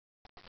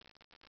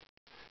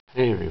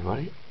Hey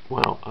everybody,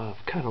 well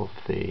I've cut off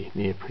the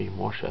neoprene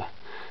washer.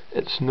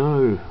 It's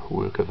no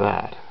work of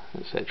art,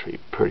 it's actually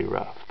pretty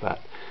rough, but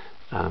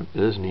it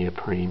is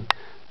neoprene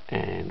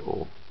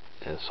or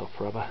soft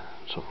rubber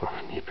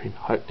neoprene,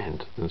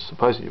 and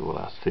supposedly it will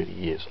last 30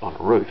 years on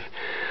a roof.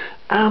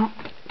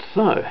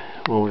 So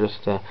we'll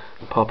just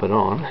pop it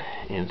on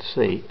and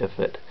see if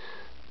it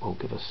will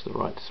give us the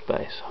right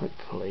space.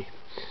 Hopefully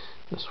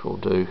this will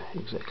do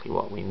exactly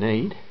what we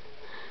need,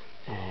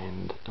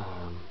 and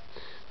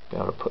be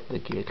able to put the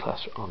gear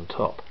cluster on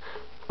top.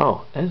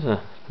 Oh, as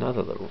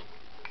another little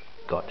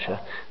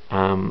gotcha,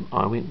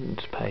 I went and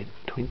paid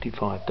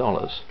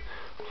 $25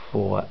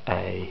 for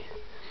a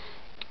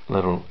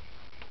little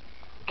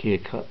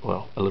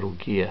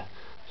gear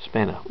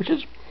spanner, which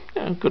is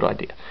a good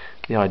idea.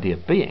 The idea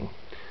being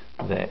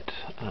that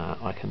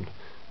I can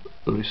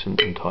loosen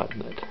and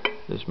tighten it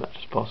as much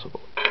as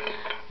possible,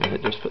 and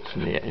it just fits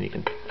in there and you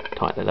can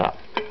tighten it up.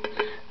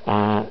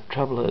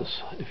 Trouble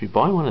is, if you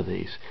buy one of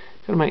these,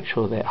 you've got to make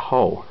sure that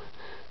hole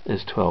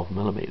is 12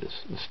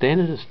 millimeters. The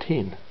standard is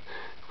 10,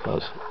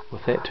 because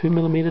with that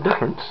 2mm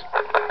difference,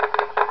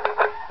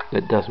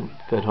 it doesn't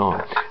fit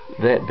on.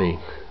 That being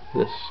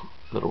this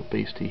little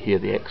beastie here,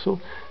 the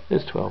axle,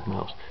 is 12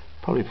 mils,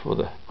 probably for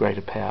the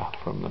greater power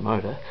from the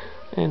motor,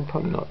 and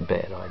probably not a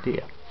bad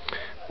idea.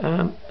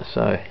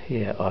 So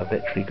here I've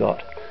actually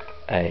got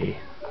a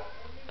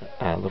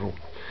little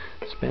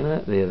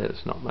spanner there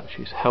that's not much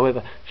use.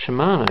 However,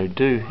 Shimano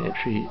do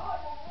actually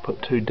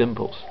put two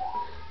dimples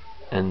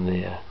in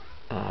their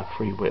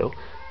free wheel.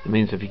 It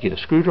means if you get a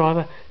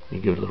screwdriver,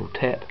 you give it a little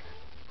tap,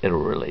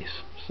 it'll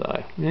release.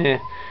 So yeah,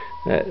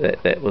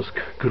 that was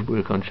good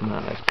work on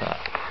Shimano's part.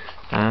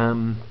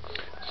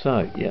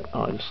 So yeah,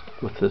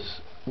 with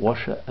this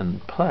washer in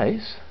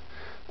place,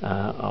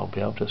 I'll be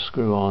able to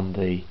screw on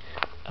the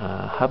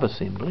hub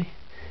assembly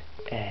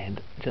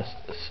and just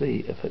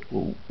see if it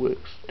will work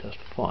just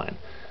fine.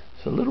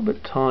 It's a little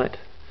bit tight,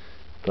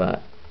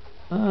 but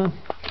I'm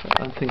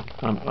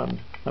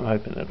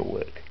hoping it'll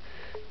work.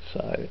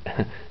 So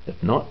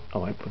if not, I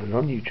won't put it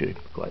on YouTube.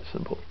 Quite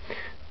simple.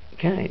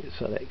 Okay,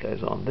 so that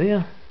goes on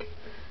there.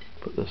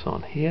 Put this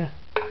on here.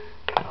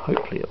 Now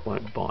hopefully it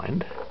won't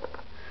bind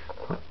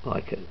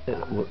like it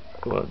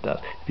does.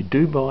 If you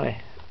do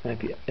buy,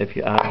 if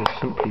you are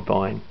just simply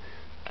buying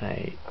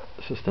a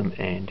system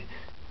and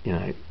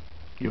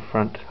your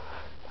front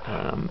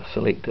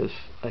selectors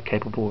are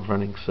capable of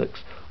running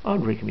 6,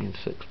 I'd recommend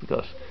 6,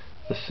 because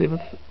the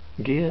 7th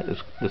gear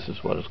this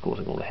is what is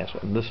causing all the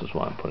hassle, and this is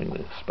why I'm putting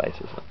the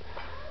spacers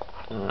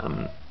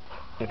in.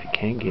 If you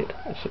can get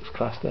a 6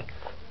 cluster,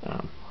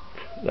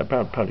 they're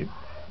probably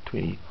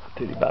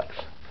 20-30 bucks.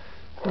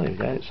 There we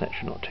go, it's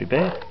actually not too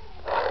bad.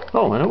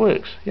 Oh, and it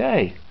works,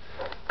 yay!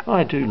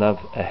 I do love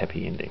a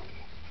happy ending.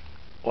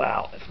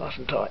 Wow, it's nice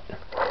and tight,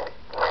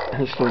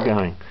 and it's still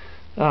going.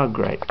 Oh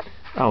great.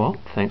 Oh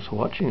well, thanks for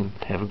watching and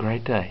have a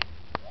great day.